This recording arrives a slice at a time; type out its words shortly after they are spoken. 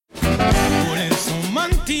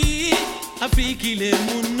afikile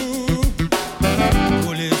munu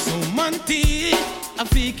kole somanti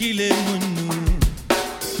afikile munu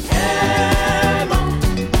ema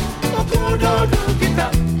okudo dukita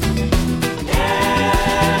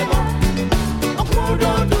ema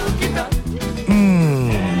okudo dukita.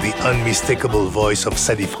 The unmistakable voice of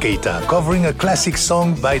Salif Keita covering a classic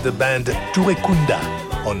song by the band Touré Kunda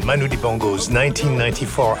on Manu Dibango's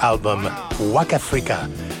 1994 album Waka Africa.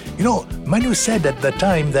 You know, Manu said at the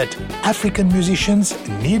time that African musicians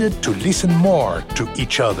needed to listen more to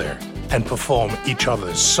each other and perform each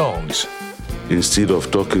other's songs. Instead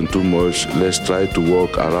of talking too much, let's try to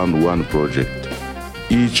work around one project.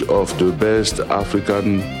 Each of the best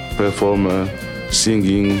African performers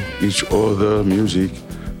singing each other music.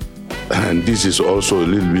 And this is also a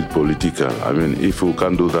little bit political. I mean, if we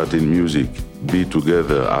can do that in music, be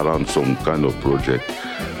together around some kind of project.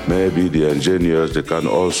 Maybe the engineers, they can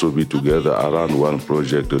also be together around one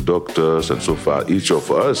project, the doctors and so far, each of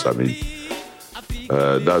us. I mean,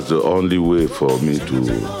 that's the only way for me to do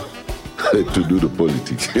the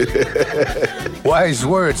politics. Wise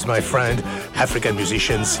words, my friend. African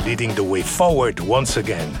musicians leading the way forward once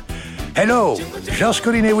again. Hello, Georges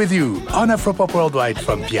Collinet with you on Afropop Worldwide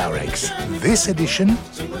from PRX. This edition,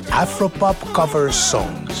 Afropop Cover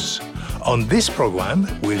Songs. On this program,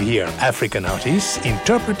 we'll hear African artists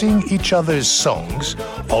interpreting each other's songs,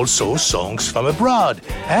 also songs from abroad,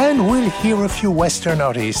 and we'll hear a few Western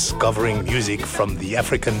artists covering music from the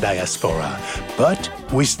African diaspora. But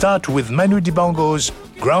we start with Manu Dibango's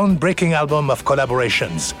groundbreaking album of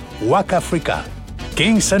collaborations, Waka Africa.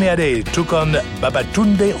 King Sunny Ade took on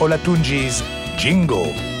Babatunde Olatunji's Jingo.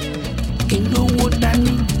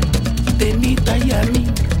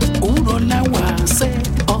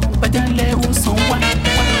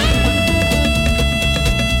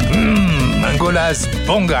 Angola's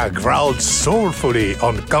Bonga growled soulfully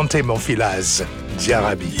on Kante Monfila's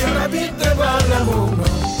Diarabi.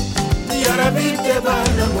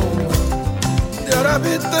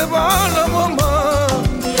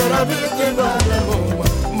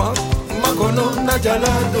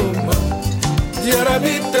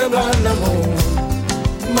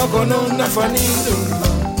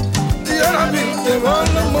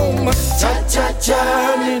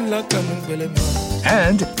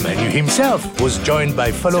 And Manu himself was joined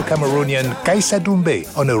by fellow Cameroonian Kaissa Doumbé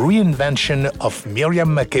on a reinvention of Miriam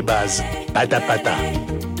Makeba's Pata Pata.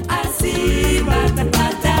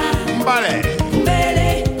 Mbale.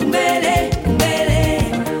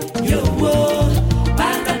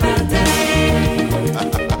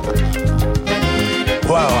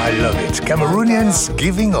 Wow, I love it. Cameroonians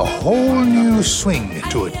giving a whole new swing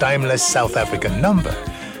to a timeless South African number.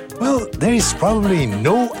 Well, there is probably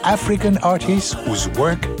no African artist whose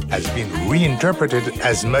work has been reinterpreted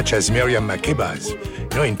as much as Miriam Makeba's. You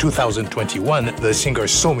know, in 2021, the singer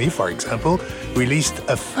Somi, for example, released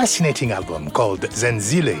a fascinating album called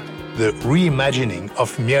Zenzile, the reimagining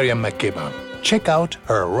of Miriam Makeba. Check out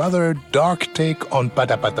her rather dark take on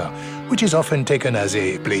Pata Pata, which is often taken as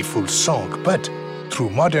a playful song, but through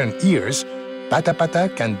modern ears, Pata Pata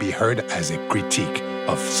can be heard as a critique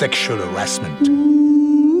of sexual harassment.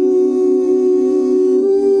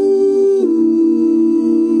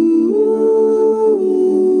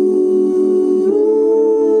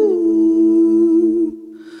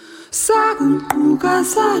 Sakuquka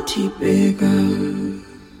sathibheka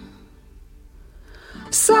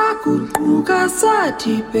Sakuquka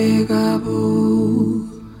sathibheka bo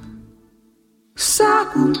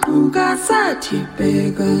Sakuquka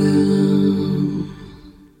sathibheka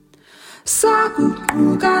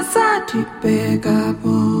Sakuquka sathibheka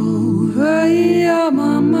bo Iya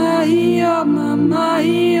mama iya mama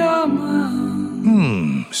iya mama.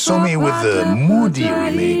 Somi with the moody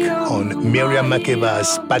remake on Miriam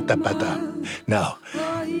Makeba's Pata Pata. Now,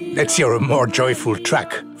 let's hear a more joyful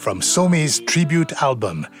track from Somi's tribute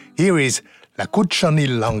album. Here is La Kuchani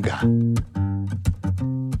Langa.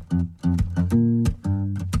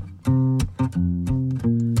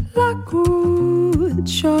 La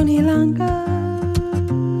Kuchani Langa,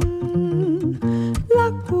 La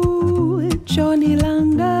Kuchani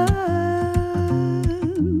Langa,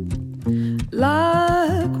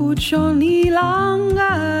 La Kuchani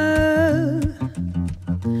Langa,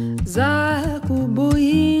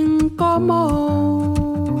 Zakubuyin Komo,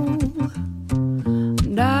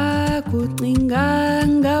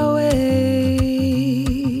 Dakutingangawe,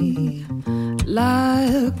 La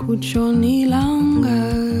Kuchani Langa.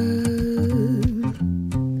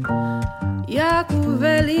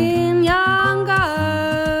 Yakuvelin Yanga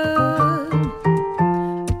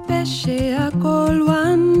Peshe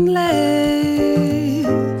Akolwanle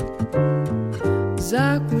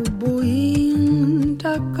Zakubuyi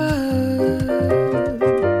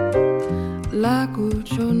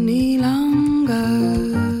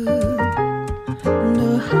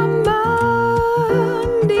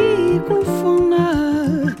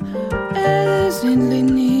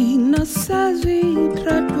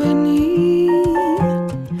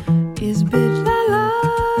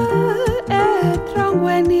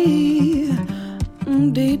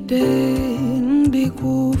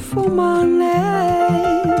ngikufumane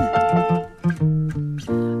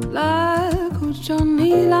la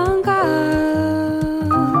kutshoni langa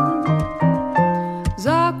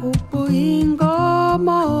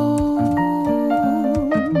zakupuyingomo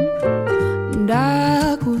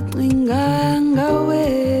ndakucinga ngawe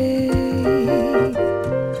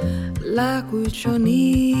la kutshoni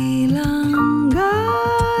langa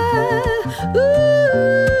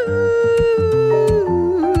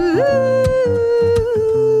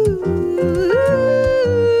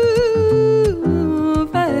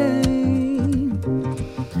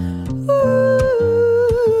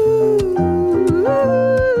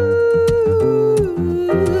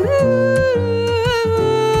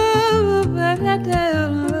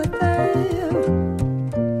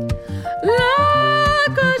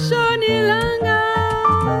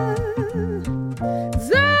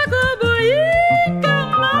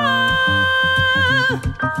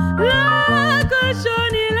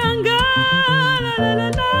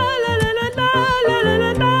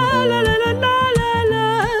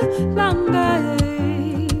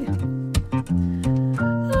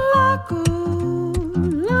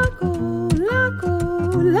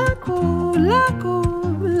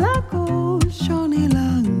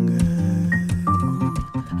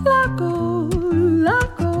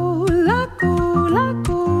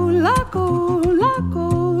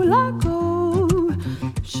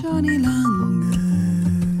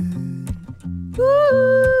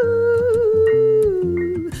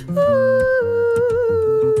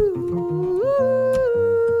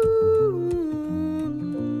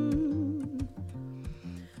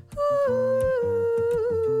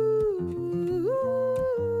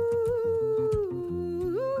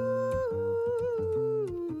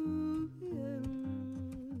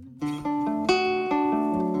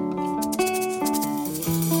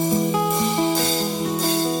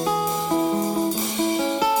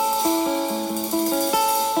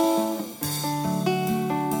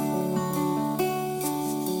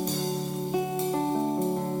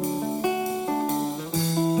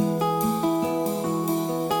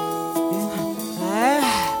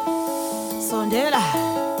Sondela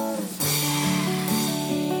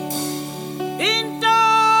Intonga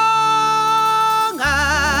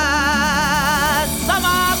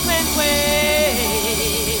Samakwenkwe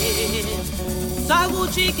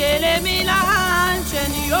Sakuchikele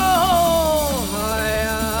milancheni yo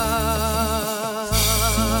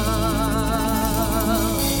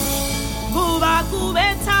Kuba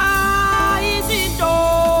kubeta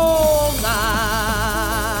izintonga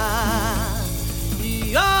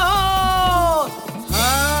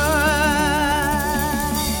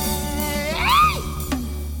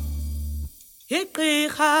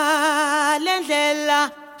Iqhiqa lendlela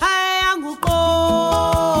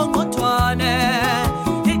ayanguqongqothwane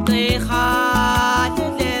Iqhiqa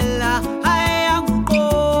lendlela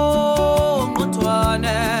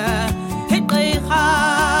ayanguqongqothwane Iqhiqa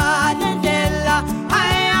lendlela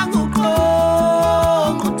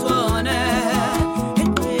ayanguqongqothwane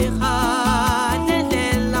Iqhiqa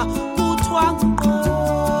lendlela kuthiwa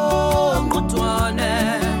nguqongqothwane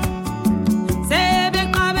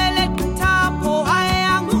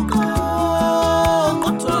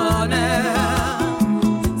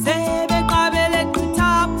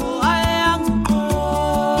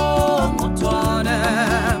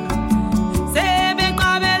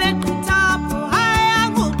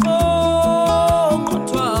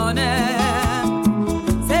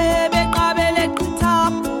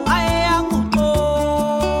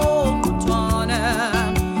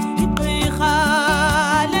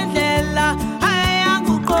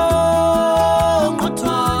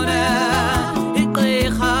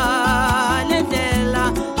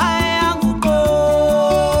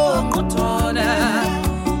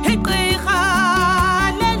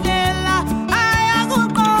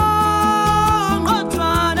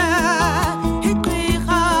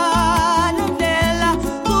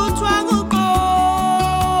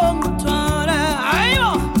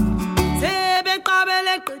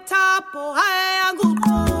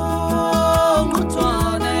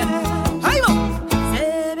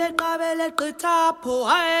Tapho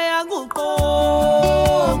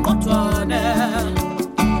ayanguqongqothwane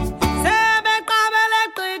Sebeqabele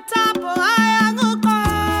qitapho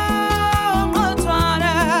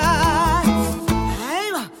ayanguqongqothwane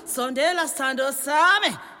Hayiba sondela sithando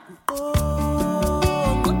sami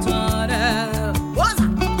uqongqothwane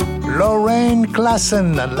Lorraine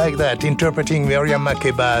Klassen, and like that, interpreting Miriam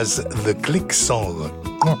Makeba's The Click Song.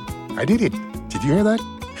 I did it. Did you hear that?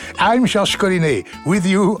 I'm Georges Collinet with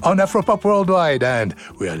you on Afropop Worldwide, and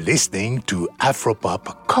we are listening to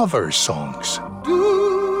Afropop cover songs.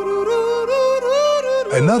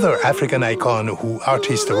 Another African icon who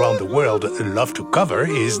artists around the world love to cover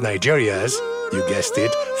is Nigeria's, you guessed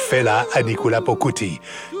it, Fela Anikulapo Kuti.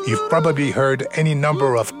 You've probably heard any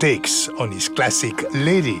number of takes on his classic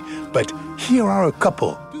Lady, but here are a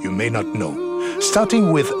couple you may not know.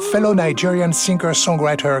 Starting with fellow Nigerian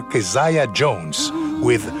singer-songwriter Keziah Jones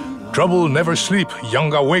with Trouble Never Sleep,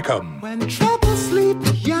 Yanga Wakam. When trouble sleep,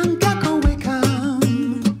 Yanga go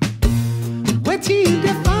wakam. Wetin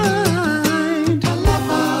dey find? A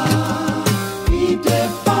lover, he dey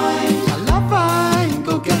find. A lover, he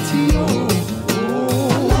go get you.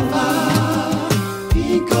 A lover,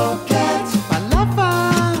 he go get. A lover.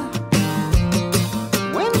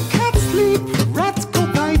 When cat sleep, rat go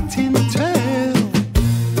bite in tail.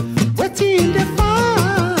 Wetin dey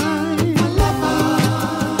find? A lover,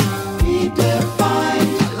 he dey find.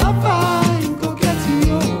 A lover, he go get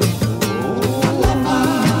you. A lover,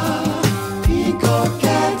 he go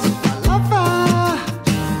get. A lover.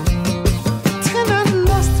 Tenant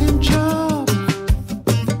lost him job.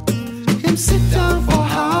 Him sit down for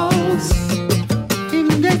house. Him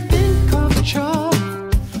dey think of job.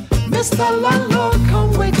 Mr. Landlord,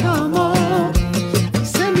 come wake him up. He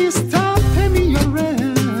say, Mister, pay me your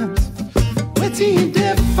rent. Wetin he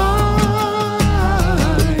dey find?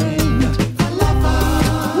 A lover.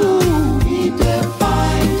 Ooh, he dey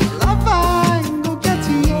find. A lover, he go get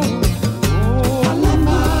you. A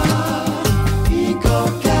lover, he go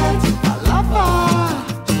get. A lover.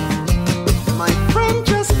 My friend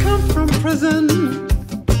just come from prison.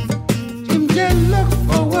 Him dey look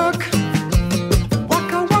for work.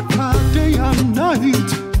 Waka waka day and night.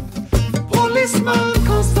 Policeman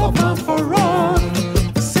can't stop him for road.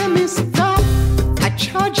 Say, Mister, I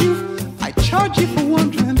charge you for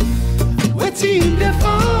wondering. Wetin he dey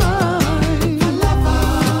find? A lover,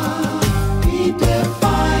 he dey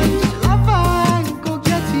find. A lover, he go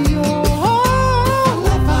get you. A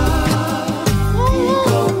lover, he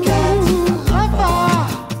go get. A lover.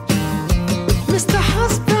 Mr.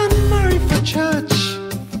 Husband marry for church.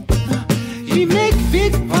 He make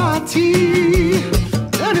big party.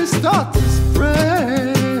 Then he start to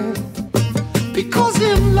spray. Because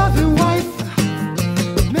him love him wife.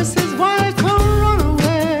 Mrs. Wife can't run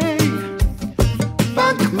away.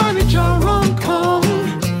 Bank manager run come.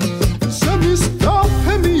 Say, Mister,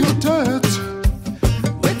 pay me your debt.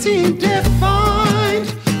 Wetin he dey find?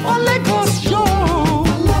 For Lagos, yo. A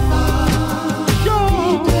lover, yo.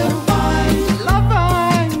 He dey find. A lover,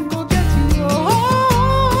 he go get you. A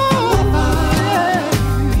lover,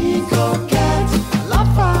 he go get. A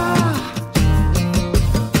lover.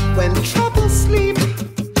 When trouble sleep,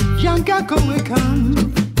 Yanga go wake up.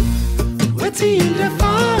 Wetin he dey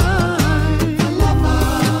find? A lover,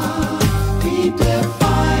 he dey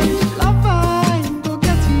find. A lover, he go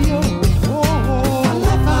get you. A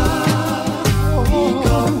lover, he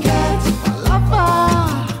go get. A lover.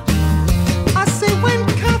 I say when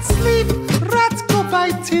cat sleep, rat go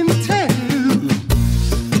bite in tail.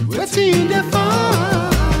 Wetin he dey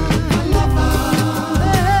find? A lover,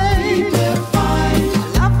 he dey find.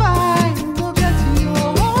 A lover, he go get you.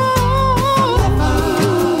 A lover,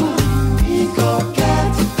 he go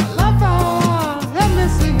get. A lover. Let me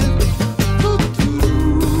sing it.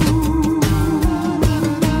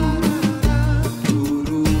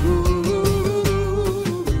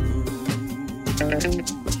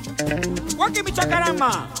 Waki mi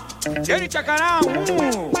chacarama, Jerry chacarão,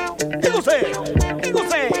 e você,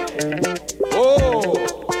 oh,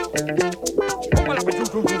 vamos lá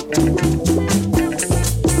para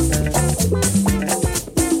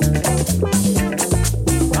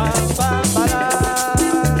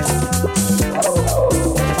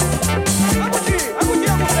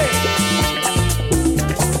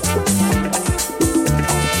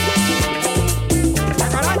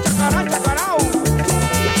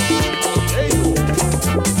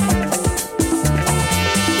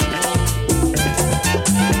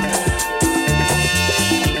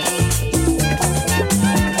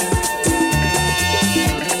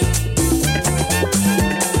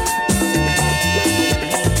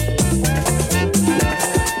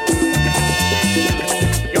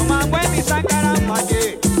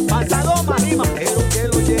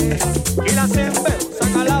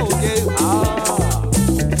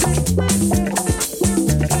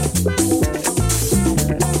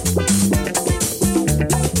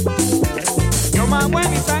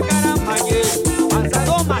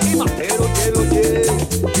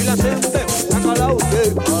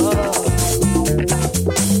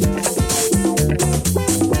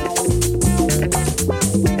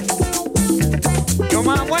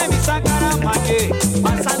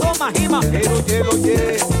Pero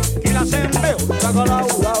ye, y la sembeo, saca lau,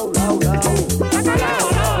 lau, lau, lau, saca lau.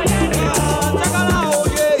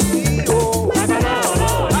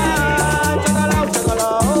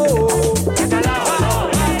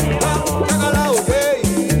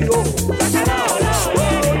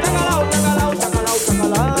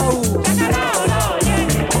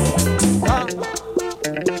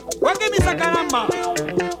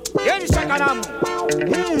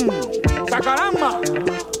 Sakaramu. Sakarama.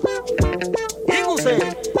 Inguse.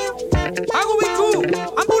 Agubichu.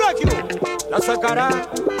 Amburakio. La sacará.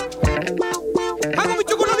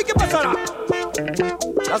 Agubichu con lo que pasará.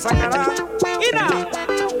 La sacará. Ina.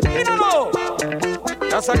 Inalo.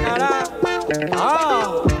 La sacará.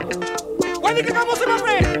 Guay, que vamos a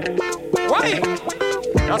ver. Guay.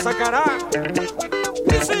 La sacará.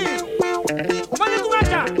 Easy. Vale tu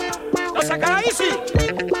gacha. La sacará Easy.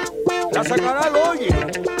 La sacará Loye.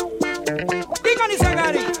 Dígani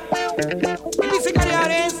Sagari. Y dice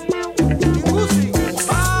Cariares. Uzi.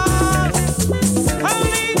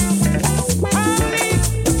 Ali.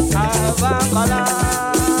 Abambala.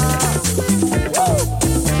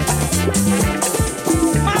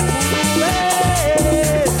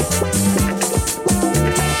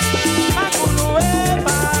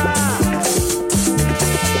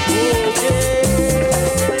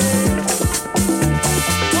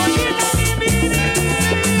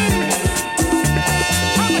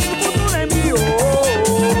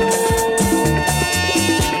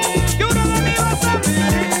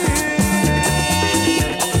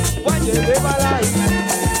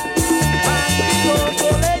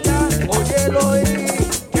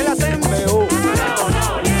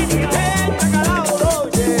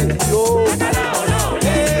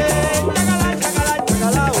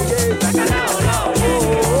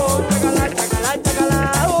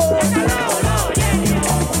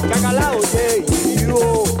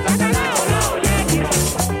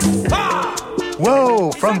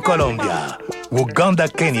 From Colombia, Uganda,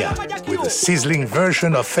 Kenya, with a sizzling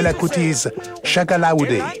version of Fela Kuti's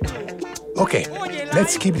Shakalaude. Okay,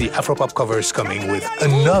 let's keep the Afropop covers coming with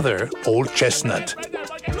another old chestnut.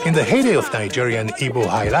 In the heyday of Nigerian Igbo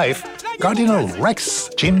high life, Cardinal Rex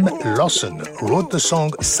Jim Lawson wrote the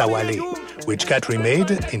song Sawale, which got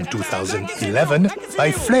remade in 2011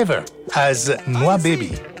 by Flavor as Nwa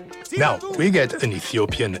Baby. Now, we get an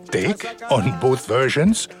Ethiopian take on both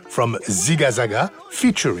versions from Ziga Zaga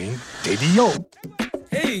featuring Teddy Yo.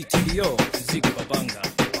 Hey, Teddy Yo, Ziga Babanga.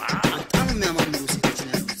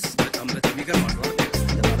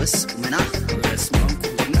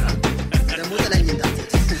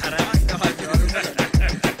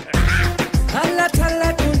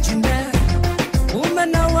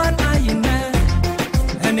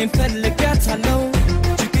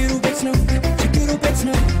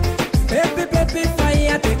 Baby,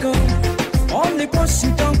 fire they go. Only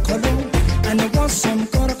person don't call and I want some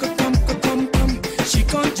come. She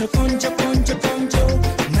conjo.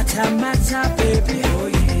 Mata, baby. Oh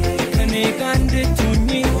yeah. Can I gande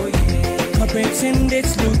tuni? Oh yeah. Correcting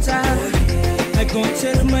it's luta. Oh yeah. I go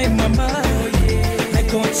tell my mama. Oh yeah. I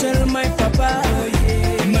go tell my papa. Oh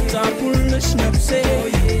yeah. Mata pulish napse. Oh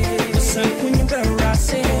yeah. Wasan kunyba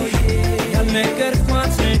rase. Oh yeah. Yal neger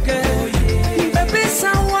kwat neger. Oh yeah. Baby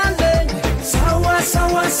sawale.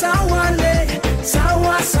 Sawale.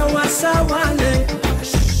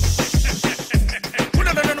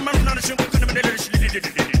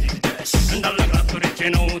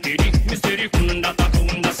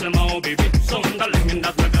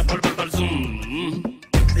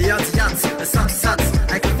 ሳት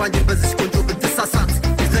አይከፋኝ በዚህ ቆንጆ ብትሳሳት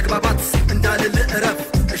ይዘግባባት እንዳለ ልዕረፍ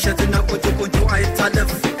እሸትና ቆንጆ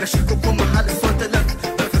አይታለፍ ከሽኮኮ መሃል እሷን ተለፍ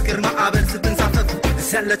በፍቅር ማዕበል ስትንሳፈፍ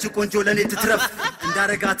ያለች ቆንጆ ለኔ ትትረፍ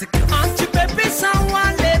እንዳረጋት አንቺ ቤቢ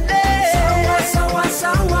ሳዋሌ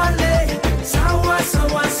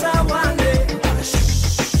ሳዋሌ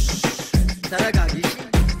ተረጋጊ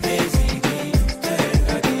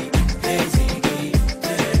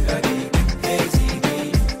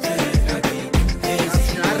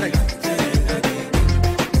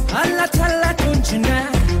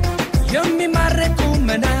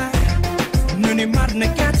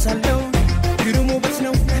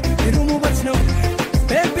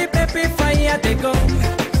Baby, fire they go.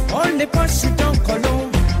 Only person don't call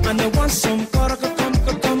on. And I want some come.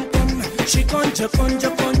 She conjo.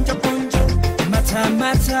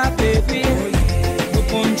 Mata, baby. Go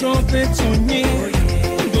conjo petoni.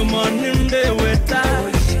 Go morning day with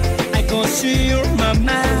I go see your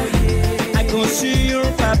mama. I go see your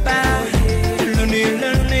papa.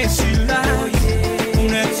 Lone sila.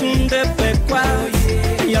 Unetunde pekwa.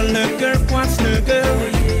 Y'a le cœur coince le cœur.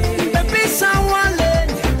 Baby, sawale.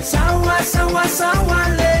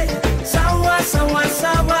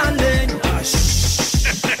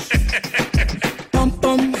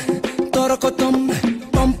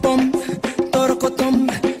 Pom, torokotom.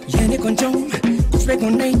 Yene konjom,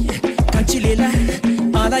 kusbegonay, kanchilila,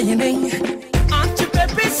 ala yene. Auntie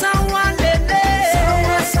baby, sawale.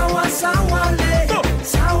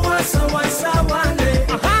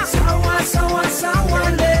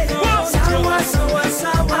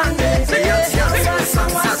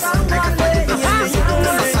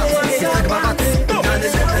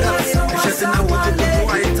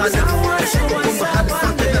 አይታለም ከሽኩኩ መሃል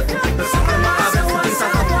እሷን ትለፍ በፍቅር ማዕበል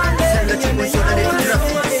ስትንሳፈፍ ያለችው ቆንጆ ለኔ ትለፍ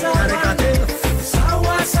ታረጋት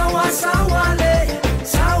Sawa, sawa, sawale.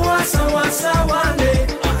 Sawa, sawa, sawale.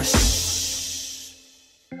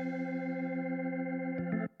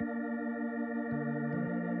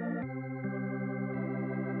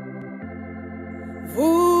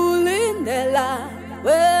 Vulindela,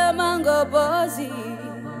 we mango bozi.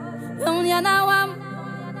 Unyana wam,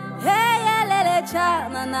 hey lele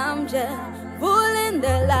chana namje.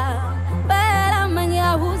 Vulindela, bera manya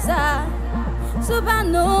huza.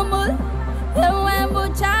 Subanumul, ewembu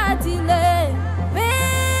chatile.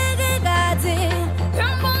 Bigi gati,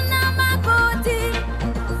 yumbuna makoti.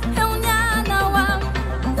 Unyana wam,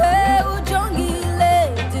 hey ujongile.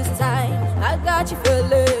 This time I got you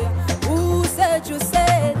feeling. Who said you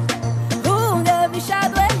said? Who gave you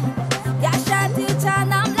shadow? Ya shati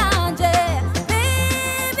chanam lanje.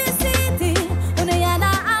 Baby city,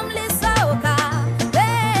 unayana amli soka.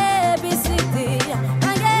 Baby city,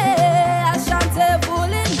 yeah, ashante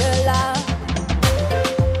bulindela.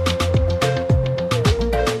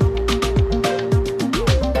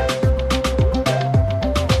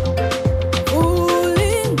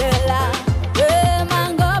 Bulindela, we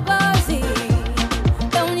mango bozi.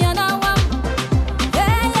 Unyana wam,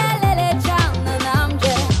 yeah, lele chana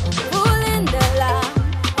namje. Bulindela,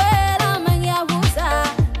 we ramanya huza.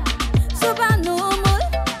 Subanumul,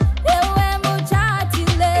 ewembu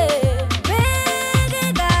chatile. Bigi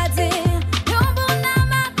gati, yumbuna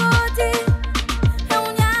makoti.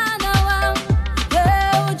 Unyana wam,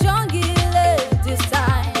 yeah, ujongile. This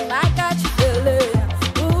time I got you feeling.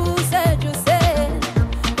 Who said you said?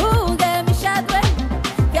 Who gave me shadow?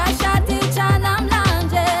 Ya shati chanam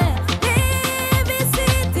lanje. Baby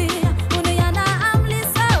city, unayana amli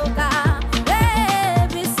soka.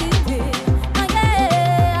 Baby city,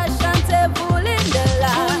 yeah, ashante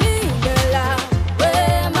bulindela. Bulindela, we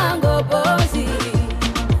mango bozi.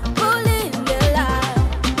 Bulindela,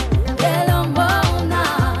 yelombona.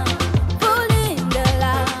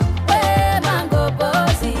 Bulindela, we mango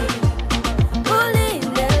bozi.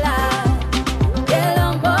 Bulindela,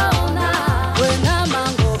 yelombona. Wena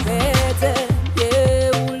mango bete, ye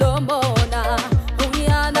ulombona.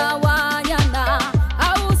 Unyana wanyana,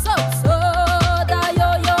 awuso soda yo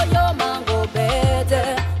mango bete,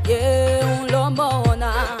 ye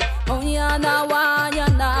ulombona. Unyana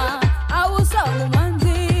wanyana, awuso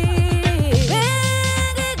manzi.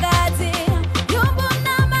 Bigi gati,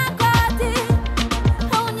 yumbuna makoti.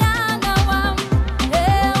 Unyana wam,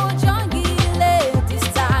 yeah, ujongile. This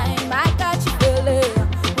time I got you feeling.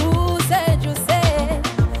 Who said you said?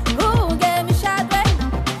 Who gave me shadow?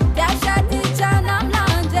 Ya shati chanam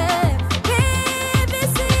lanje. Baby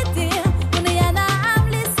city, unayana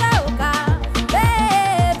amli soka.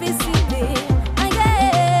 Baby city,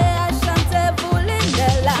 yeah, ashante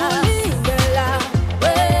bulindela. Bulindela,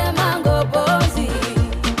 we mango bozi.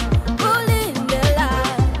 Bulindela,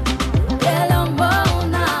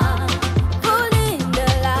 yelombona.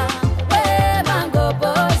 Bulindela, we mango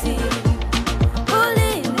bozi.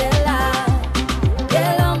 Bulindela,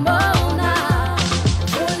 yelombona.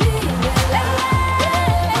 Bulindela,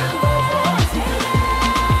 mango bozi.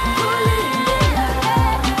 Bulindela,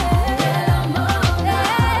 yelombona.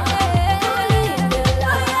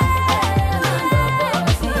 Bulindela, mango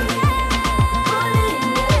bozi.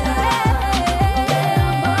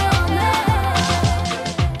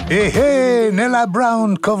 Hey, hey, Nella Brown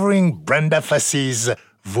covering Brenda Fassie's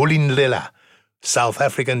Vulindlela. South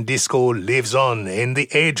African disco lives on in the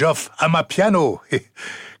age of Amapiano.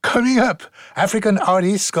 Coming up, African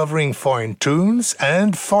artists covering foreign tunes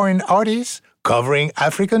and foreign artists covering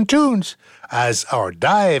African tunes as our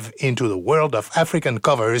dive into the world of African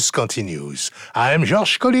covers continues. I'm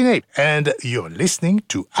Georges Collinet, and you're listening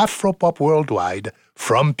to Afropop Worldwide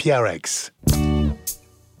from PRX.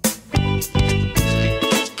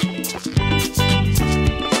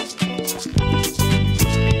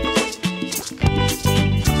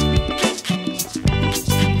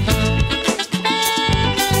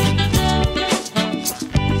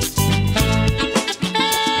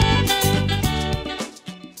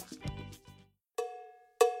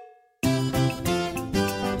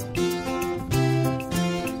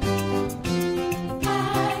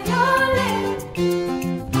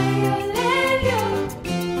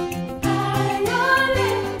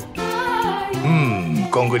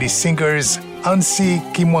 Congolese singers Ansi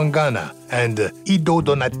Kimwangana and Ido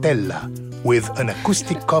Donatella with an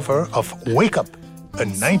acoustic cover of Wake Up, a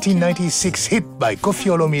 1996 hit by Koffi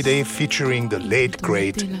Olomide featuring the late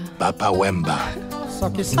great Papa Wemba.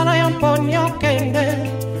 Sokisana yamponyo kende,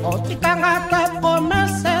 otikanga ka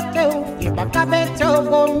promesse teu, ibaka beteu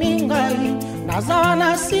vomi ngai naza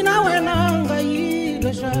wana sina we na ngai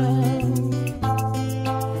deja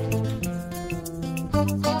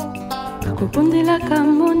nakopondelaka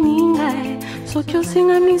moninga soki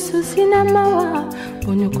osenga misusi na mawa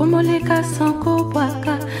poni okomoleka sanko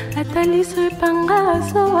bwaka ata liso epanga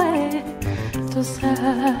zowa tosa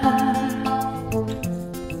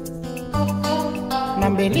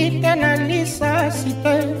nambelite na lisasi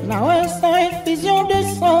te nawe sans effusion de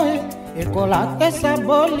sang ekolatesa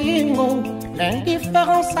bolingo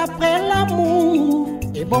l'indifférence après l'amour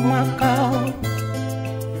ebomaka.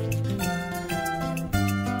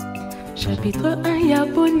 Chapitre 1 ya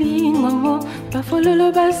bolingo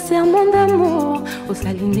bafololo basermon d'amour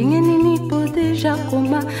osali ndenge nini po deja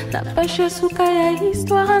koma na pashe suka ya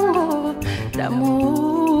histoire yango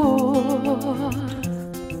d'amour.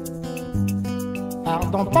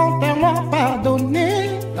 Pardon, pardonne-moi,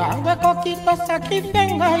 pardonner Garde koki to sakrifie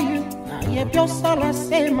ngai nayebi osala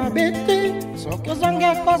se mabete soki ozongi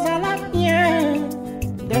ekozala bien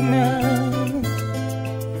demain.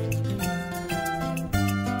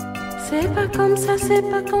 C'est pas comme ça,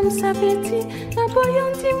 Betty. Na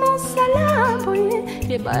boyondi mon sala boye.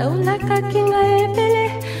 Eba olaka kinga ebele.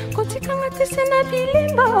 Kotikanga tese na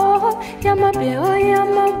bilimbo. Yamabe o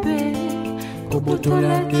yamabe.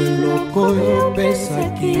 Kobotola te loko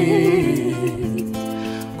yopesaki.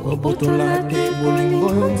 Kobotola te bolingo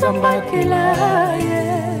nzambakela.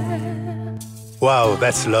 Wow,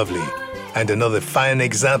 that's lovely. And another fine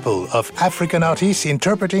example of African artists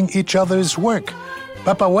interpreting each other's work.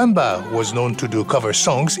 Papa Wemba was known to do cover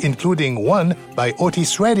songs, including one by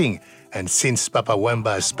Otis Redding. And since Papa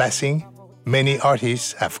Wemba's passing, many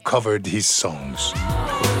artists have covered his songs.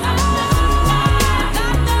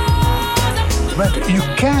 But you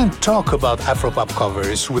can't talk about Afropop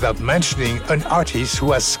covers without mentioning an artist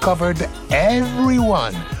who has covered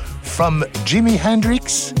everyone, from Jimi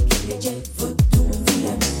Hendrix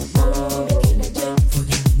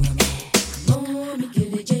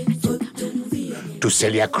to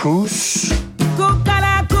Celia Cruz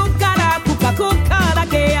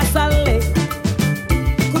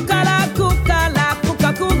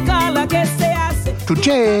to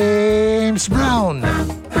James Brown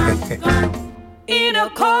in a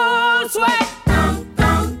cold sweat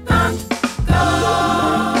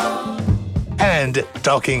and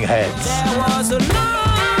Talking Heads. There was a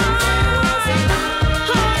love,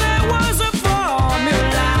 there was a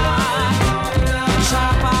formula,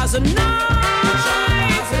 sharp as a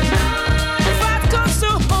knife, that comes to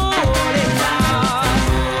hold it down.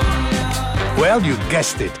 Well, you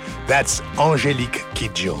guessed it. That's Angélique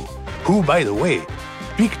Kidjo, who, by the way,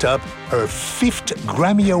 picked up her 5th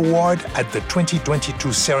Grammy Award at the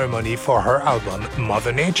 2022 ceremony for her album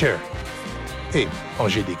Mother Nature. Hey,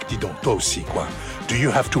 Angélique, dis donc, toi aussi, quoi? Do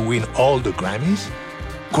you have to win all the Grammys?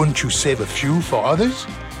 Couldn't you save a few for others?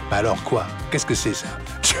 Alors quoi? Qu'est-ce que c'est ça?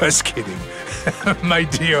 Just kidding. My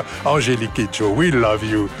dear Angélique Kidjo, we love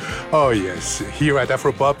you. Oh yes, here at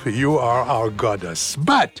Afropop, you are our goddess.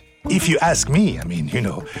 But if you ask me,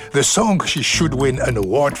 the song she should win an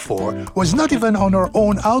award for was not even on her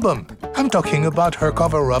own album. I'm talking about her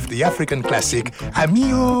cover of the African classic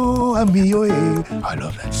Amio, Amio, eh. I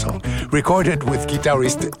love that song. Recorded with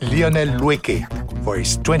guitarist Lionel Lueke for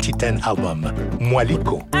his 2010 album,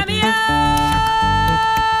 Mwaliko. Amio,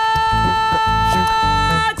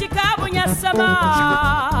 chikabunya sama.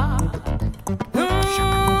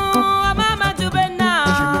 Mama tubena.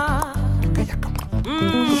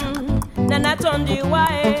 Nana tondi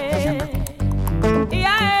wae.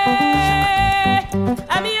 Yeah,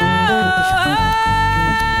 Amio.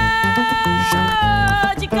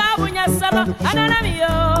 Chikabunya sama. Anana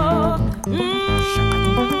mio.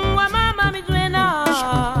 Wa mama midwena.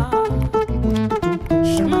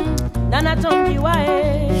 Nana tondi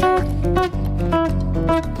wae.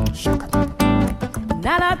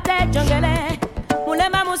 Nalote jongele.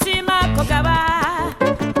 Mulema musima kokaba.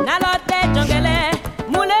 Nalote jongele.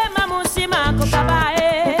 Mulema musima kokaba.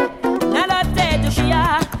 Nalote dubia.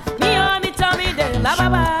 Mio mitomi de la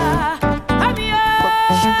baba. Amio.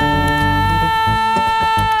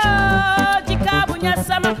 Chikabunya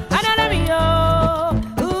sama. Anana mio.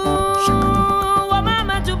 Wa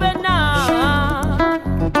mama dubena.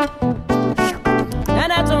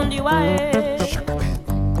 Nana tondi wae.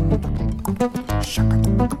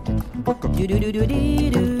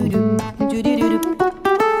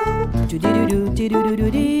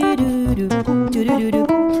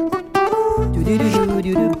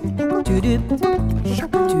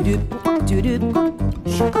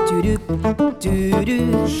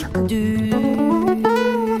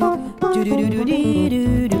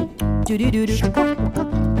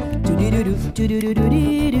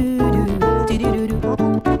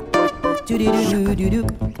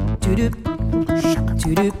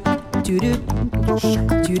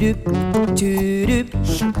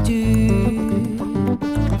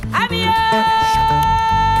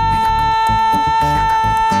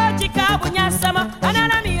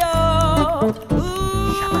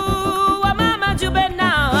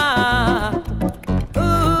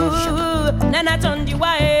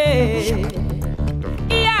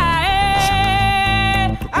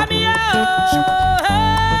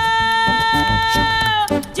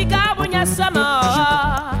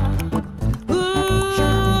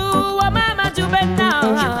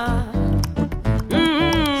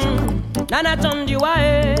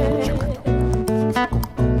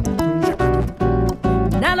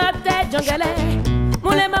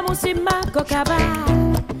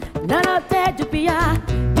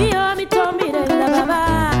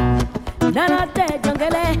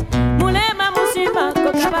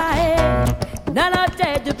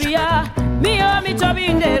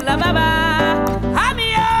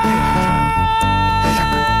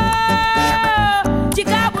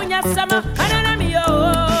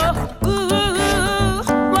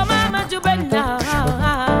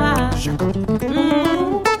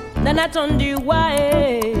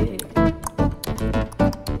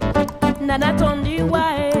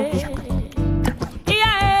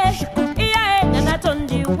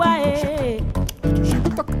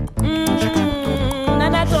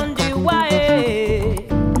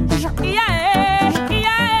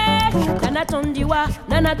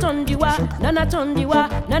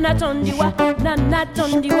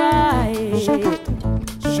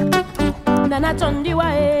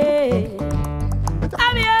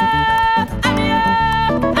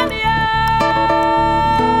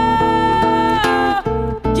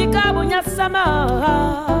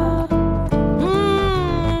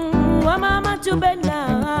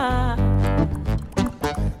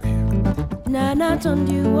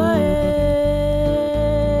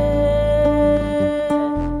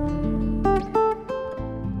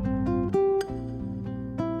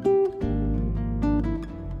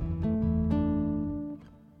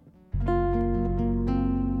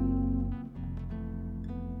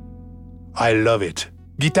 I love it.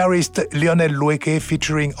 Guitarist Lionel Loueke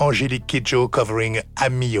featuring Angélique Kidjo covering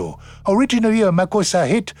Amio, originally a Makossa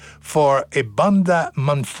hit for a Banda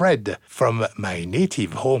Manfred from my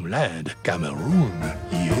native homeland, Cameroon.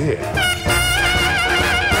 Yeah.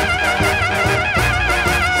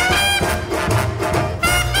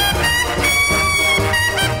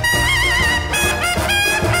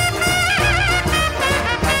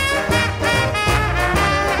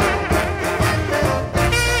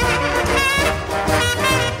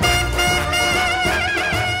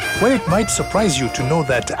 Well, it might surprise you to know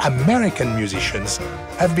that American musicians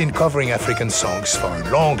have been covering African songs for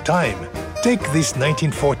a long time. Take this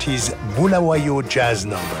 1940s Bulawayo jazz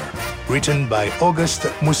number, written by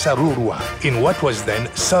Auguste Musarurwa in what was then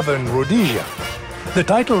Southern Rhodesia. The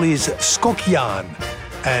title is Skokiaan,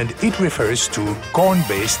 and it refers to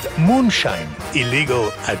corn-based moonshine,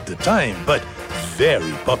 illegal at the time, but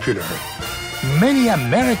very popular. Many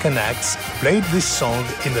American acts played this song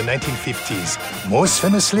in the 1950s, most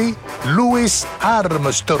famously Louis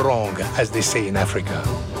Armstrong, as they say in Africa.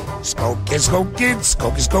 Skokie, skokie,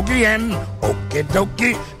 skokie, skokie, okie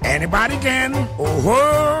dokie, anybody can.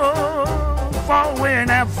 Oh, far away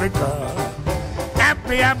in Africa,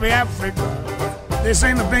 happy, happy Africa. They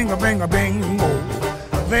sing the bingo, bingo, bingo.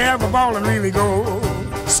 They have a ball and really go.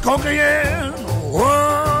 Skokie,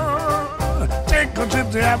 oh, take a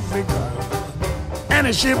trip to Africa.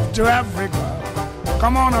 Any ship to Africa,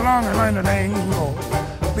 come on along and learn the lingo.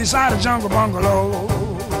 Beside a jungle bungalow,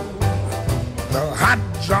 the hot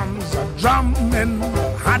drums are drumming,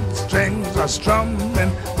 the hot strings are strumming,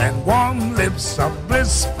 and warm lips are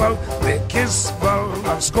blissful, they're kissful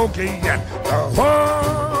of Skokie and the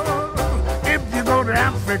whole. If you go to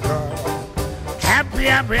Africa, happy,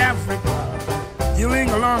 happy Africa, you ling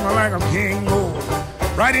along like a king,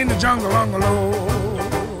 oh, right in the jungle bungalow.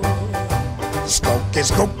 Skokie,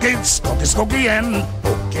 skokie, skokie, skokie, and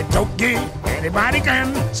okie dokie, anybody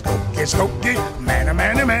can. Skokie, skokie, man,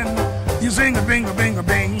 man, man. You sing a bingo, bingo,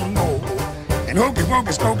 bingo, and hokey,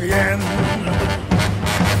 pokey, skokie, and.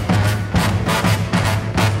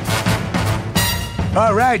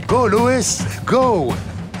 All right, go, Louis, go.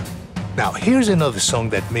 Now, here's another song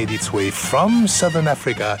that made its way from Southern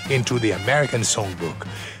Africa into the American songbook.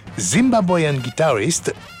 Zimbabwean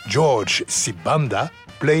guitarist George Sibanda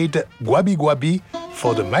played Gwabi Gwabi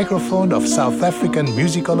for the microphone of South African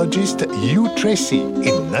musicologist Hugh Tracy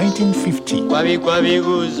in 1950. Gwabi Gwabi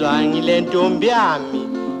guzwa ngile ntombi yami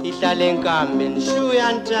ihlale enkambeni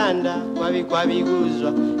shuyantanda kwabi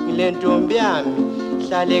kuzwa ngile ntombi yami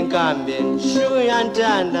ihlale enkambeni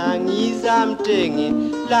shuyantanda ngizamthengi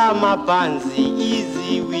lamabhanzi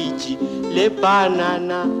iziwiji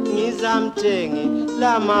lebanana ngizamthengi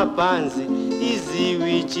lamabhanzi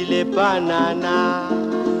iziwiji lebanana.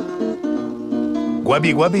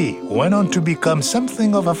 Gwabi Gwabi went on to become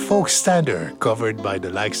something of a folk standard, covered by the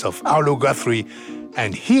likes of Arlo Guthrie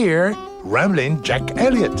and here, Ramblin' Jack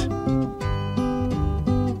Elliott.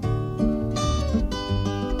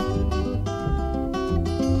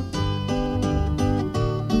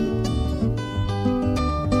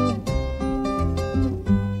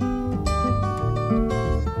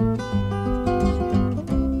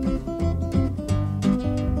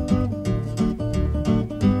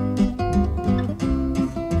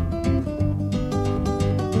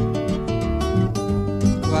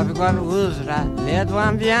 Let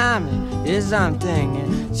one viame is something.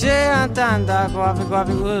 She antanda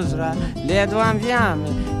coffee uzra. Let one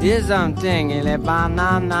viame is something. Le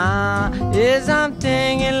banana is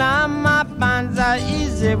something. La mapanza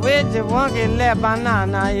is a way to walk. Le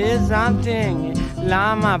banana is something.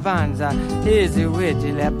 La mapanza is a way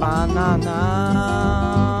to le banana.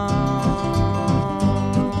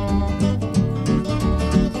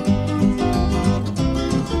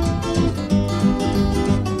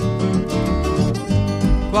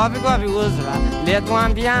 Coffee uzra, let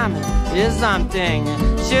one viame is something.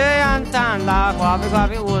 She antanda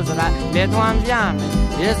coffee uzra, let one viame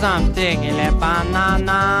is something. Le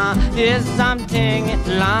banana is something.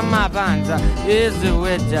 La mapanza is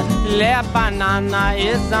with le banana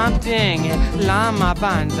is something. La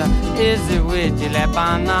mapanza is with le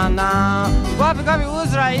banana. Coffee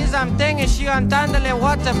uzra is something. She antanda le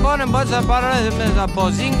water born and boza para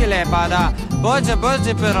bozingle para. Boja but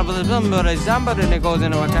somebody that goes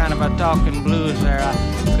into a kind of a talking blues there. I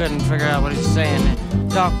couldn't figure out what he's saying.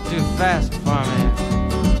 Talk too fast for me.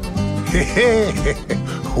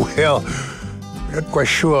 Well, not quite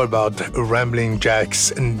sure about Ramblin'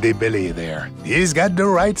 Jack's Ndebele there. He's got the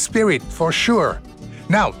right spirit, for sure.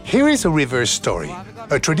 Now, here is a reverse story.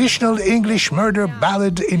 A traditional English murder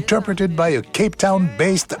ballad interpreted by a Cape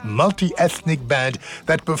Town-based multi-ethnic band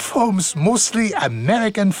that performs mostly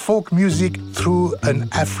American folk music through an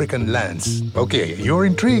African lens. Okay, you're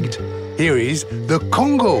intrigued? Here is the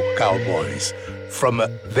Congo Cowboys from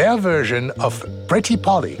their version of Pretty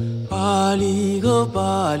Polly. Pali go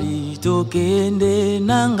pali tokende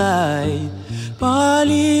nangai.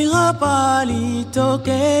 Pali go pali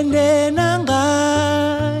tokende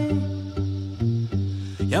nangai.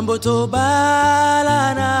 Yamboto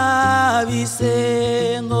bala na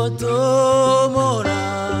bisengo tomora.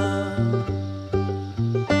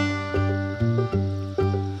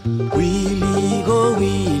 Wili go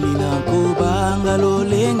wili na kubanga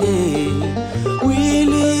lolenge.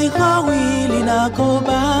 Wili go wili na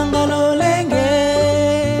kubanga lolenge.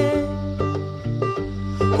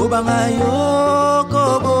 Kubanga yoko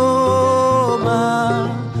boma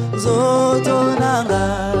zoto nanga.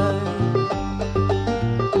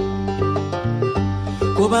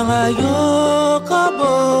 Kubanga yoko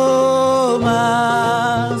boma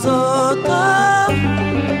zoto.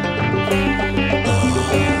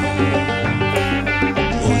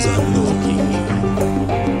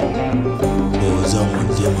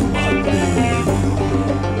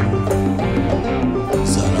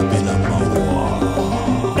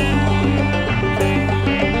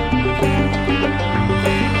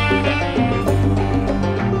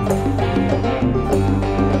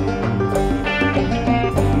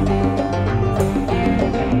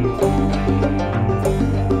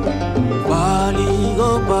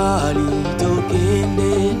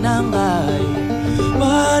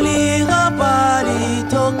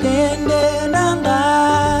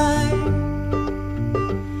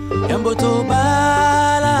 Yamboto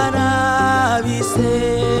bala na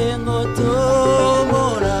bisengo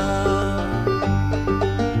tomora.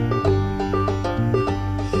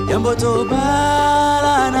 Yamboto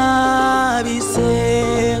bala na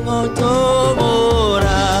bisengo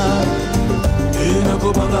tomora. Ena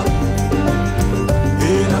kobanga,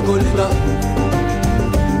 ena kolinga,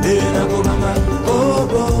 ena kobanga,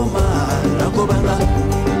 koboma na kobanga,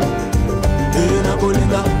 ena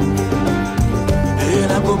kolinga.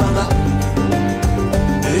 Ena kobanga,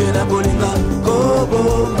 ena kolinga,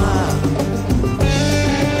 koboma.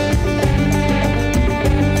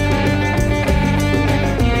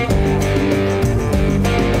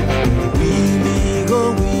 Wili go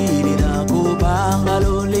wili na kobanga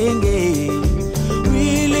lolenge.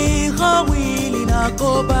 Wili go wili na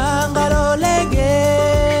kobanga lolenge.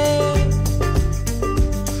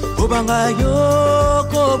 Kobanga yo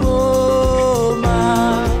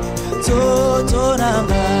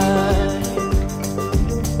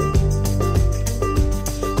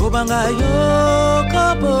nakobanga yo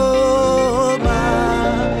kaboma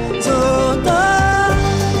zoto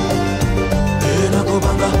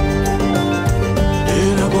nakobanga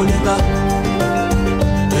nakolinga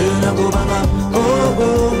nakobanga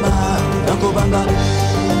kaboma nakobanga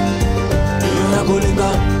nakolinga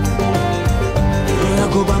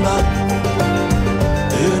nakobanga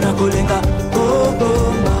nakolinga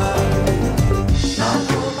kaboma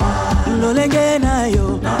lolenge nayo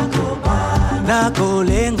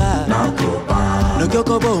nakolenga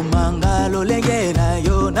nokyoko bomanga lolenge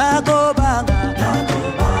nayo nakobanga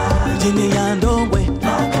jini ya ndongwe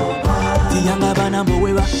tiyanga bana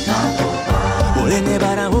mbowewa olenge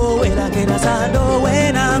bana mbowewa ngena sando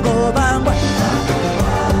wena ngobangwa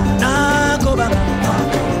nakobanga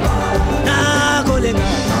nakolenga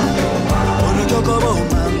nokyoko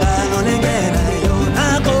bomanga lolenge nayo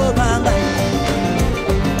nakobanga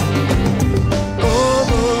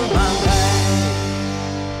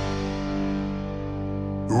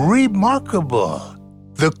Remarkable.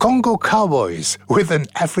 The Congo Cowboys with an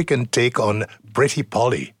African take on Pretty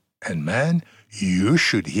Polly. And man, you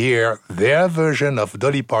should hear their version of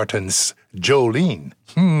Dolly Parton's Jolene.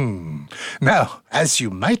 Now, as you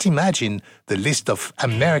might imagine, the list of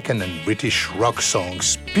American and British rock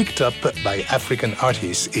songs picked up by African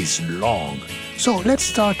artists is long. So let's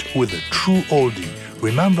start with a true oldie.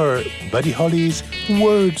 Remember Buddy Holly's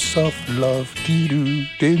Words of Love?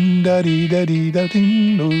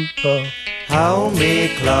 Hold me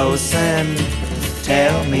close and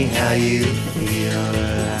tell me how you feel.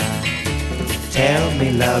 Tell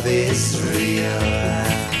me love is real.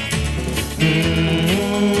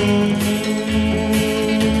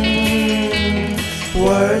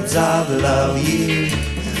 Words of love you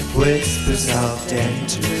whisper soft and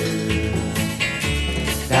true.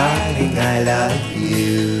 Darling, I love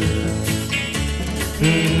you.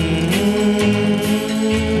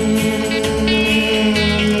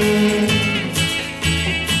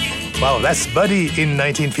 Well, that's Buddy in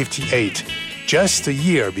 1958, just a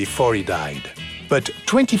year before he died. But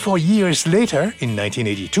 24 years later, in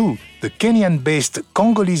 1982, the Kenyan-based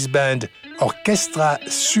Congolese band Orchestra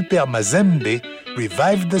Super Mazembe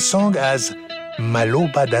revived the song as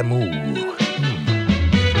Maloba d'amour.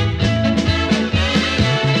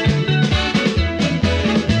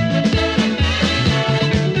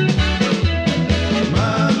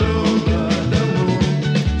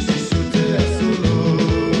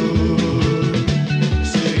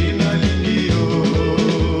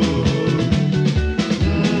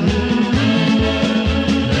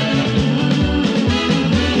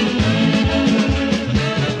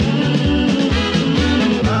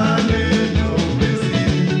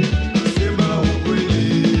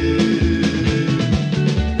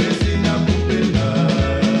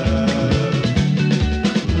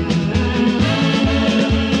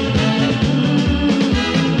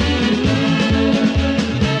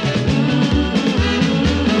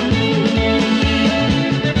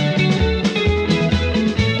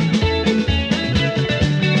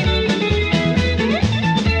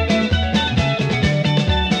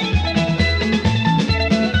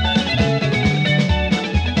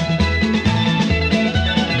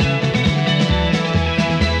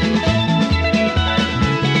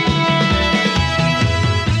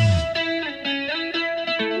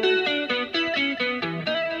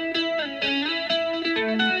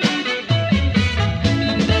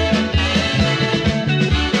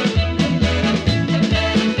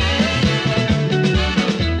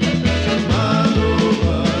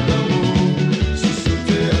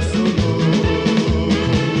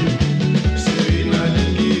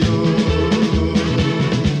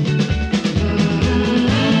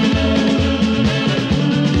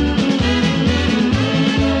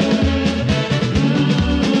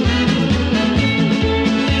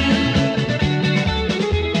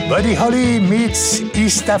 Buddy Holly meets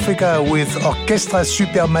East Africa with Orchestra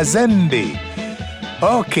Super Mazembe.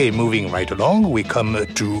 Okay, moving right along, we come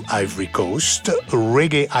to Ivory Coast.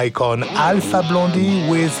 Reggae icon Alpha Blondy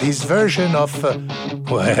with his version of,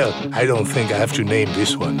 well, I don't think I have to name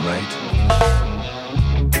this one, right?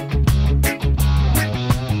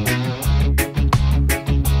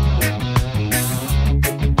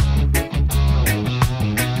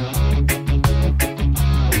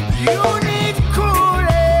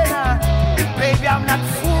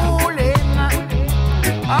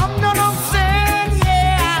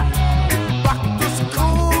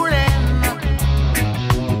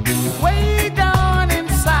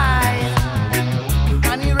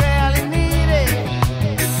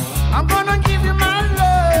 I'm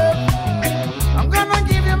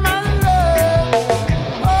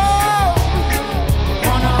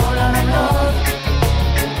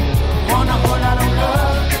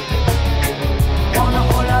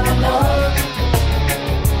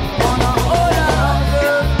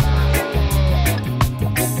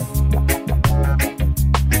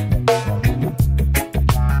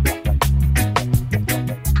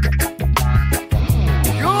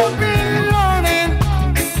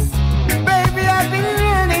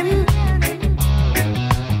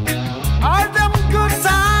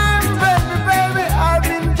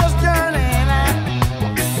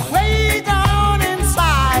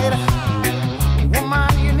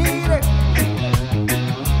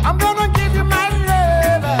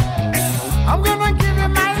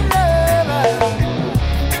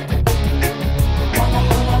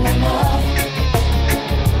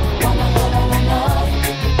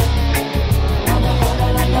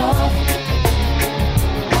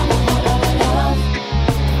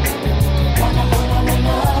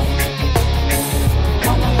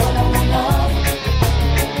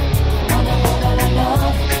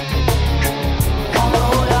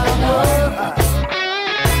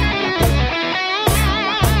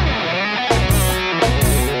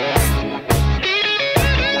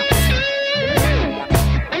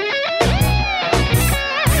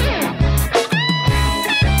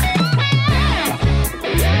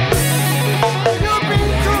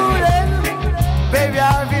baby,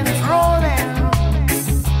 I've been rolling.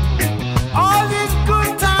 All this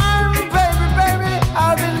good time, baby, baby,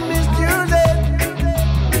 I've been misusing.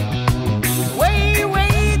 Way,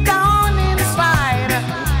 way down inside,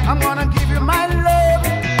 I'm gonna give you my love.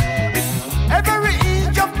 Every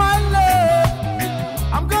inch of my love,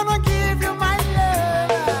 I'm gonna give you my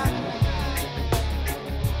love.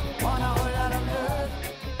 Want a whole lot of love.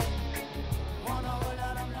 Want a whole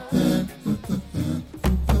lot of love.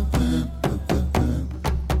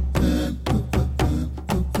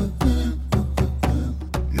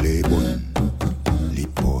 Lebon,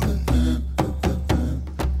 lipon,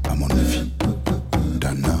 amon fi,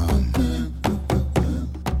 danam,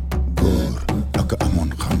 gor, ak amon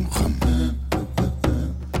xam-xam.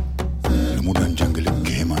 Lu mu daan jàngale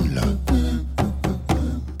kéemaan la.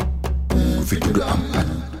 Ku fi tudd am at,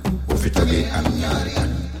 boo fi tegee am ñaari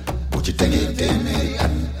at, boo ci tegee téeméeri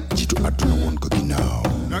at, jiitu àdduna woon ko ginnaaw.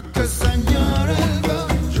 Naka sa ñaareel ba,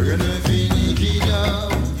 jóge na fi ni kii daaw,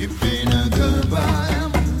 yippi na kër baayam.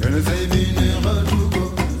 Gonna say me never to go.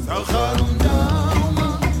 Sakharum dama,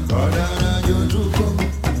 kadana jotu go.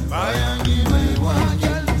 Bayangi mai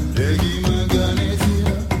wajal, degi magane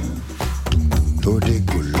sira. Lo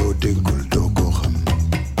degul dogo ham.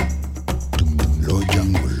 Lo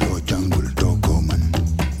jangul dogo man.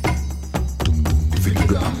 Fi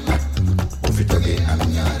du am at, o fi tage am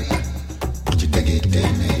ñaari at. Ci tege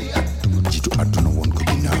téeméeri at, jitu aduna won ko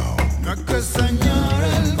ginnaaw. Naka sa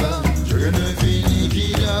ñaareel ba, jóge na fi ni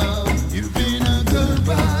kii daaw, yippi na kër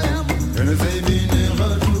baayam. Gonna say me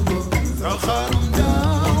never to go. Sakharum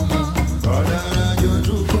dama, kadana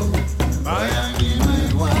jotu go. Bayangi mai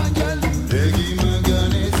wajal, degi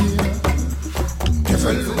magane sira.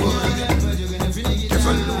 Defal lu wóor,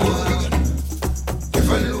 defal lu wóor,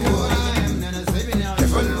 defal lu wóor,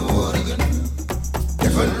 defal lu wóor,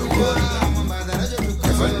 defal lu wóor,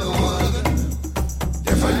 defal lu wóor,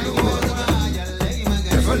 defal lu wóor,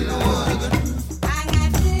 defal lu wóor.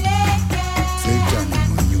 Seytaan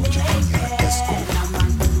mooy ñëw ci dunya des ko.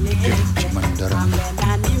 Te duñ ci man dara.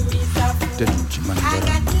 Te duñ ci man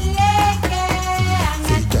dara.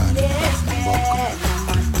 Seytaan na mbokk la.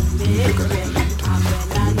 Ñu dëgg rek lay tam.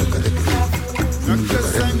 Ñu dëgg rek lay. Ñu dëgg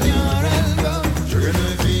rek lay. Jóge na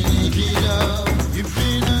fi ni kii daaw, yippi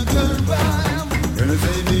na kër baayam. Gonna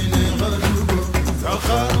say me never to go.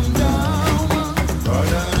 Sakharum dama,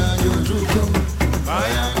 kadana jotu go.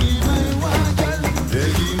 Bayangi mai wajal,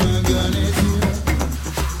 degi magane sira.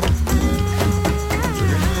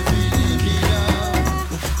 Jóge na fi ni kii daaw.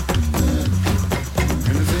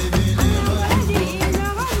 Gonna say me never to go.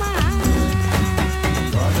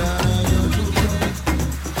 Kadana jotu go.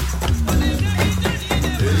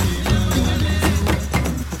 Degi magane sira.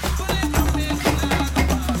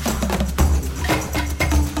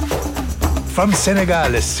 From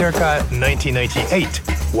Senegal, circa 1998,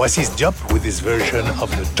 was his job with his version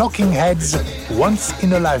of the Talking Heads, Once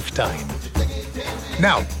in a Lifetime.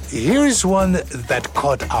 Now, here is one that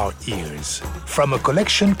caught our ears, from a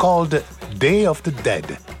collection called Day of the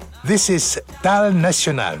Dead. This is Tal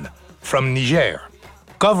National, from Niger,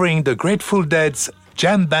 covering the Grateful Dead's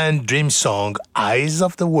jam band dream song, Eyes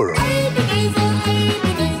of the World.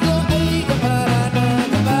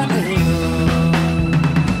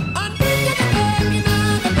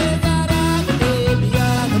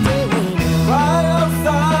 Right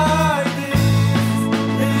outside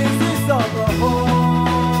this summer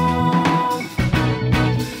home.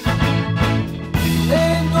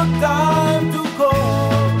 Ain't no time to go,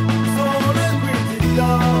 so let's bring it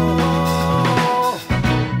down.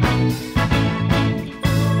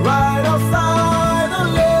 Right outside the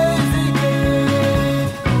lazy gate.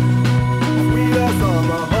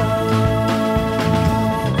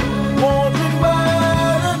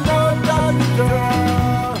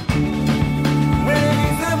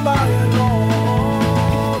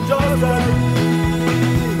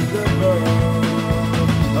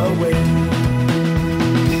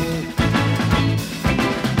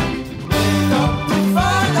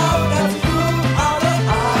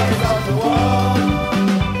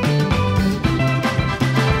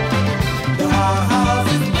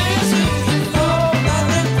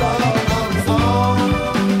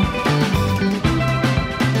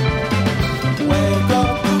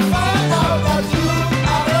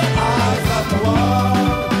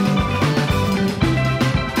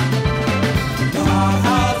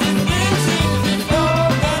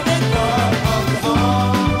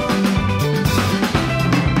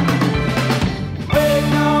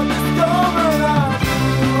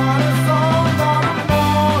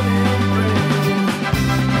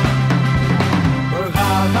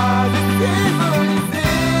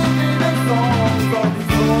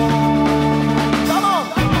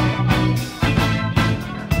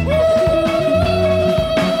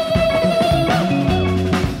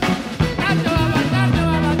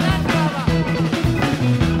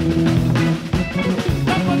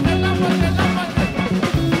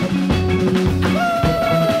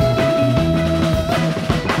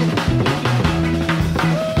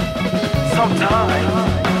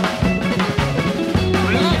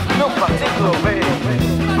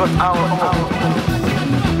 was our home.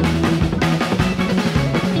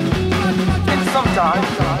 And sometimes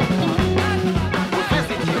we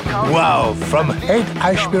visit your country. Wow, from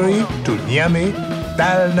Haight-Ashbury to Niamey,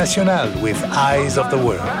 Tal National with Eyes of the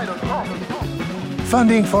World.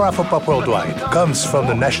 Funding for Afropop Worldwide comes from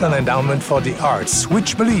the National Endowment for the Arts,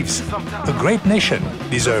 which believes a great nation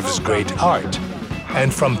deserves great art,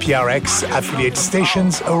 and from PRX affiliate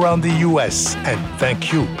stations around the US. And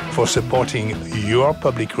thank you for supporting your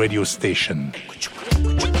public radio station.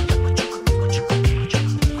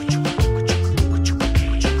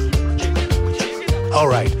 All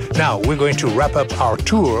right, now we're going to wrap up our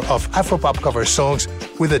tour of Afropop cover songs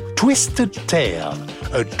with a Twisted Tale,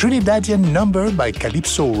 a Trinidadian number by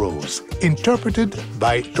Calypso Rose, interpreted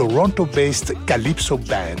by Toronto-based Calypso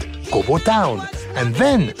band Cobo Town, and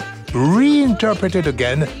then reinterpreted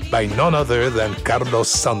again by none other than Carlos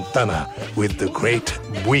Santana with the great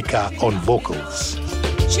Buika on vocals.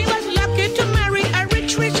 She was lucky to marry a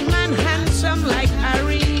rich man, handsome like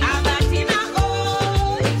Harry. Abatina,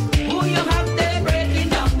 oh, who you have there breaking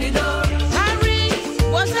down the door. Harry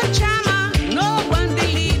was a charmer, no one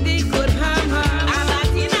believed he could harm her.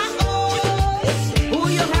 Abatina, oh, who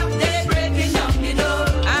you have there breaking down the door.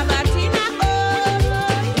 Abatina, oh,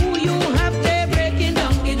 who you have there breaking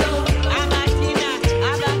down the door. Abatina.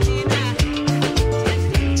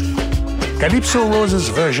 Calypso Rose's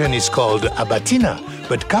version is called Abatina,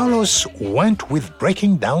 but Carlos went with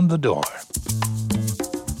Breaking Down the Door.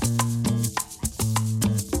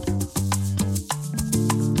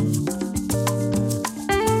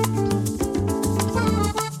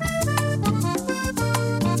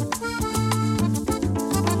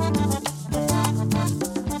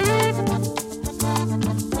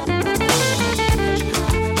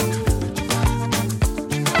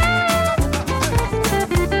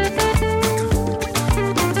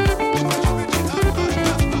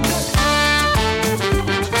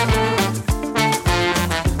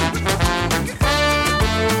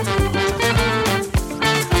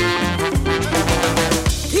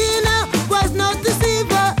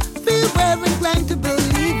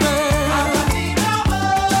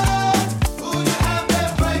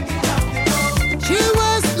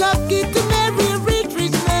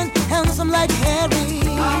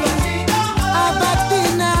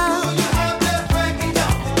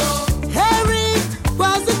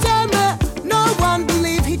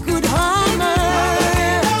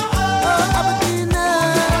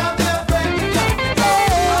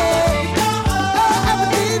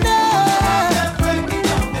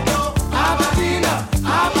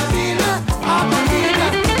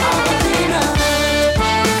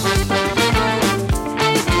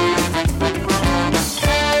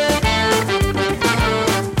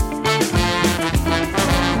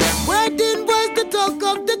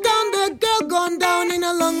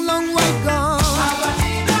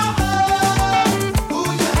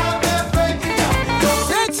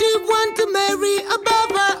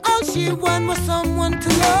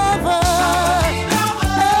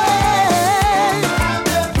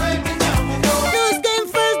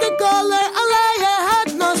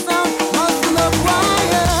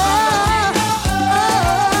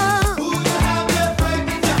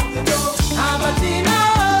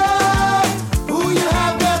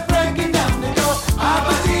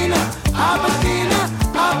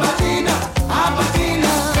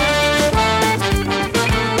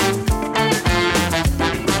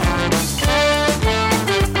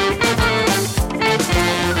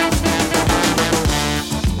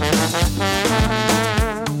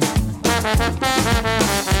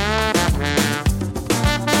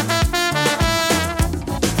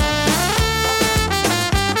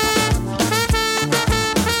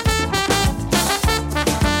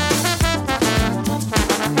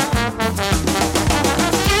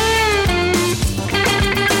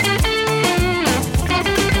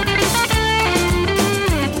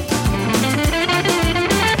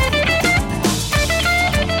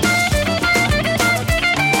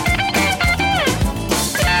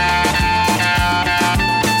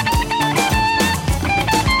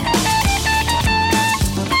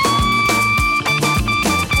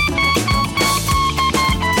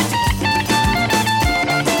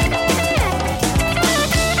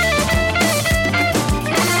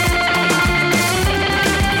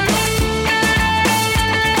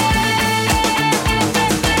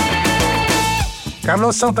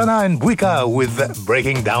 Carlos Santana and Buika with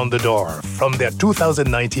Breaking Down the Door from their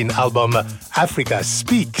 2019 album Africa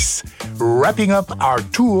Speaks, wrapping up our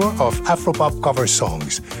tour of Afropop cover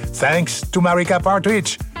songs. Thanks to Marika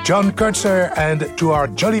Partridge, John Kurtzer, and to our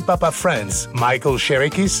Jolly Papa friends Michael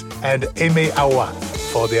Sherekis and Aimé Awa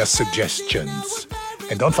for their suggestions.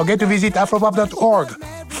 And don't forget to visit afropop.org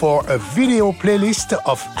for a video playlist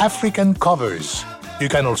of African covers. You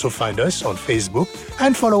can also find us on Facebook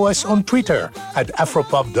and follow us on Twitter at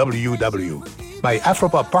AfropopWW. My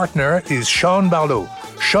Afropop partner is Sean Barlow.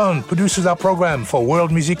 Sean produces our program for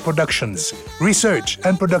World Music Productions. Research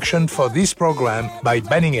and production for this program by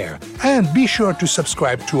Banning Air. And be sure to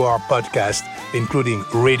subscribe to our podcast, including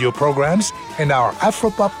radio programs and our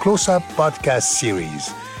Afropop Close-Up podcast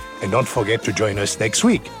series. And don't forget to join us next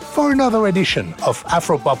week for another edition of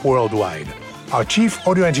Afropop Worldwide. Our chief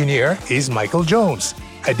audio engineer is Michael Jones.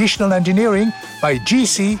 Additional engineering by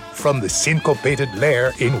GC from the Syncopated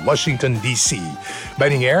Lair in Washington, D.C.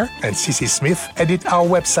 Banning Air and CC Smith edit our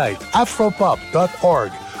website,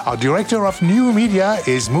 afropop.org. Our director of new media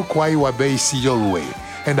is Mukwai Wabe Siyolwe.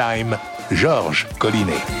 And I'm Georges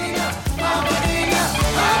Collinet.